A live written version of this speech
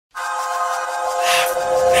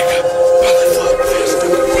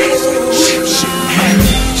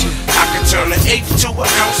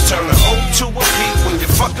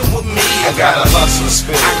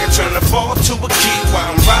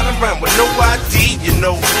ID, you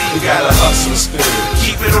know we got a hustler spirit.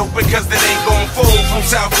 Keep it open cause it ain't gon' fold. From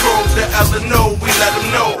South Grove to RNO, we let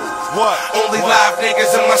them know. What? Only live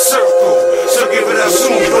niggas in my circle, so give it up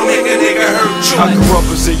soon, don't make a nigga hurt you. I grew up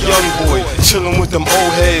as a young boy, chillin' with them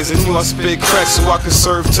old heads, and knew I spit crack so I could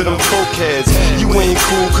serve to them coke heads. You ain't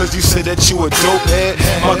cool cause you said that you a dope head.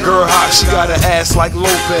 My girl hot, she got an ass like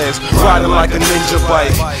Lopez, riding like a ninja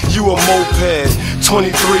bike. You a moped,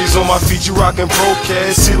 23s on my feet, you rockin'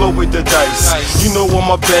 Procad, CeeLo with the dice. You know what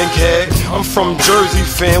my bank had? I'm from Jersey,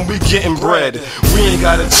 fam, we gettin' bread. We ain't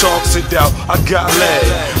gotta talk it out, I got leg.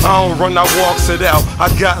 I don't run, I walks it out, I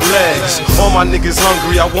got legs. All my niggas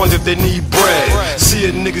hungry, I wonder if they need bread. See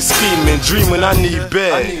a nigga scheming, dreaming I need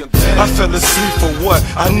bed. I fell asleep for what?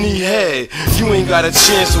 I need head. You ain't got a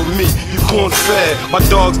chance with me, you corn fed. My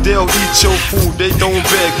dogs, they'll eat your food, they don't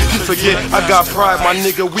beg. You forget, I got pride, my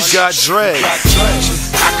nigga, we got dread.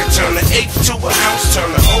 I can turn an eighth to an ounce, turn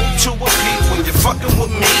an O to a P. When you're fucking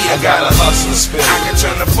with me, I got a hustler spirit. I can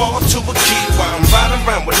turn a ball to a key while I'm riding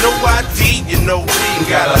around with no ID, you know we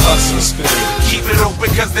got a hustler spirit. Keep it open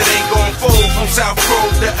cause it ain't gon' fold. From South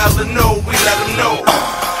Grove to RNO, we let them know.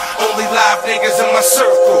 Only live niggas in my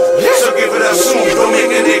circle, so give it up soon, don't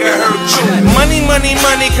make a nigga hurt you. Money, money,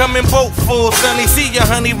 money coming boat full, sonny. See ya,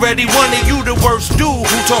 honey, ready, one of you the worst dude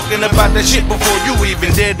who talking about that shit before you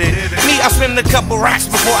even did it. Me, I spend a couple racks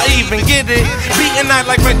before I even get it. Beating out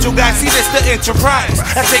like rental guys, see this the enterprise.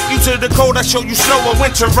 I take you to the cold, I show you snow or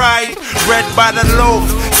winter ride. Red by the loaf,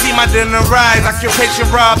 see my dinner rise. Occupation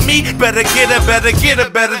rob me, better get a better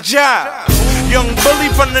job. Young bully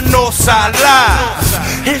from the north side live.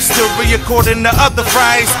 History according to other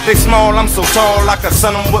fries. They small, I'm so tall, I can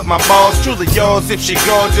sun them with my balls. Truly yours if she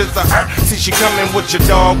gorgeous. See she coming with your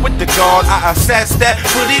dog, with the guard. I assess that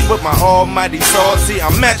hoodie with my almighty sword. See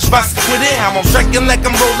I'm match bust with it, I'm striking like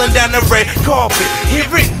I'm rolling down the red carpet. Hear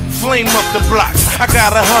it, flame up the blocks. I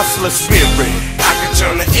got a hustler spirit. I can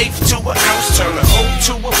turn an eighth to an ounce, turn an O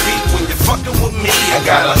to a B. When you're fucking with me, I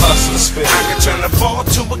got a hustler spirit. I can turn a ball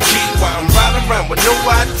to a key while I'm riding around with no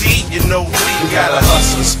ID, you know we got a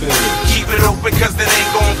hustler spirit. Keep it open cause it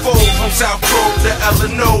ain't gon' fold. From South Grove to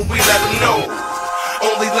RNO, we let them know.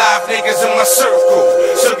 Only live niggas in my circle,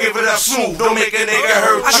 so give it up smooth, don't make a nigga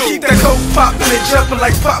hurt you. I keep that coke poppin' and jumpin'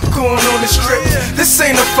 like popcorn on the strip. This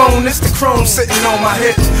ain't a phone, it's the chrome sitting on my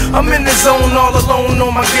hip. I'm in the zone all alone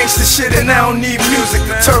on my gangsta shit, and I don't need music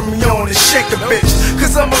to turn me on and shake a bitch.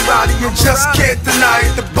 Cause I'm a rowdy and just can't deny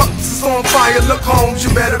it. The Bucks is on fire, look Holmes, you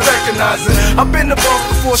better recognize it. I've been the boss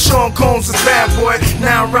before Sean Combs was bad boy.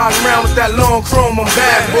 Now I'm riding around with that long chrome, I'm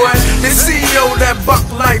bad boy. The CEO that Buck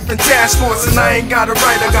Life and Task Force, and I ain't got a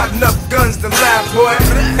right, I got enough guns to laugh, boy.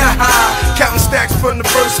 Counting stacks from the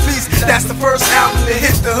first piece. That's the first album that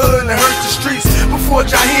hit the hood and hurt the streets. Before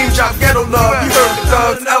Jaheim dropped Ghetto Love, you heard the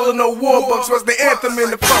thugs. RNO Warbucks was the anthem in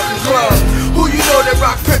the fucking club. Who you know that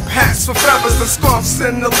rock pip hats for feathers, the scarfs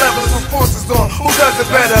and the levers with forces on? Who does it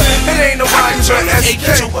better? It ain't nobody but turn an eighth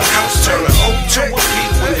to SK. an ounce, turn an O to a P.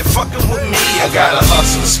 When you're fucking with me, I got a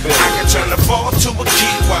hustler spirit. I can turn a ball to a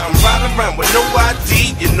key while I'm riding around with no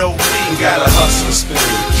ID, you know we got a hustler spirit.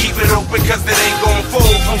 Keep it open cause it ain't gon'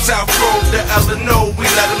 fold. From South Grove to RNO, we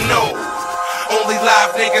let them know. Only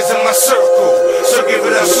live niggas in my circle, so give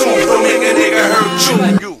it up soon, don't make a nigga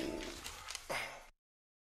hurt you.